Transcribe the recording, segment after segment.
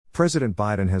President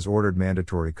Biden has ordered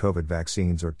mandatory COVID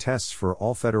vaccines or tests for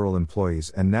all federal employees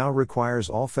and now requires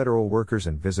all federal workers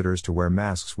and visitors to wear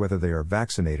masks whether they are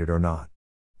vaccinated or not.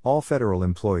 All federal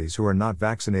employees who are not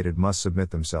vaccinated must submit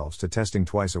themselves to testing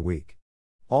twice a week.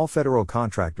 All federal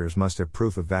contractors must have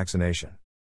proof of vaccination.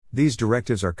 These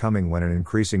directives are coming when an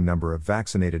increasing number of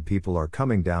vaccinated people are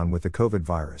coming down with the COVID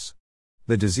virus.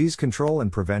 The Disease Control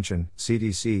and Prevention,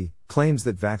 CDC, claims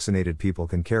that vaccinated people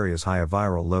can carry as high a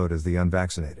viral load as the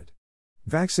unvaccinated.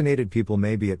 Vaccinated people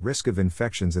may be at risk of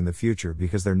infections in the future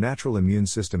because their natural immune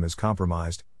system is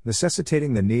compromised,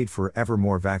 necessitating the need for ever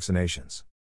more vaccinations.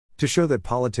 To show that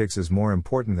politics is more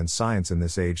important than science in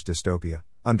this age dystopia,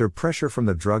 under pressure from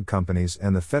the drug companies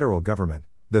and the federal government,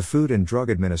 the Food and Drug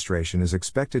Administration is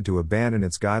expected to abandon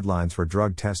its guidelines for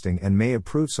drug testing and may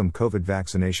approve some COVID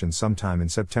vaccinations sometime in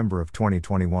September of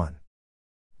 2021.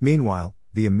 Meanwhile,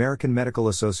 the American Medical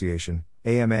Association,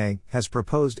 AMA, has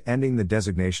proposed ending the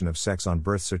designation of sex on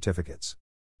birth certificates.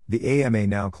 The AMA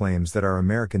now claims that our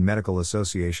American Medical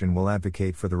Association will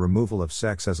advocate for the removal of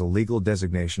sex as a legal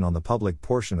designation on the public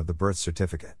portion of the birth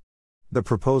certificate. The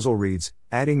proposal reads,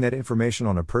 adding that information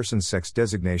on a person's sex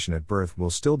designation at birth will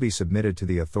still be submitted to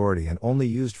the authority and only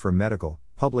used for medical,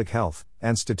 public health,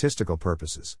 and statistical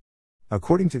purposes.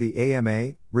 According to the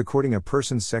AMA, recording a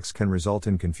person's sex can result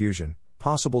in confusion,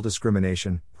 possible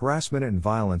discrimination, harassment, and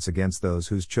violence against those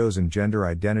whose chosen gender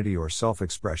identity or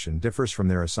self-expression differs from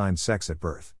their assigned sex at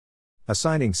birth.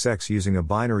 Assigning sex using a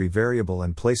binary variable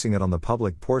and placing it on the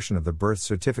public portion of the birth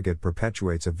certificate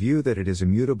perpetuates a view that it is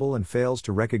immutable and fails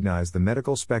to recognize the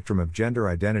medical spectrum of gender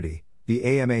identity, the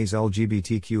AMA's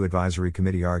LGBTQ Advisory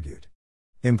Committee argued.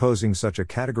 Imposing such a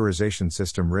categorization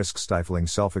system risks stifling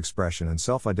self-expression and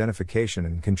self-identification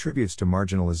and contributes to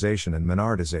marginalization and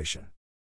minoritization.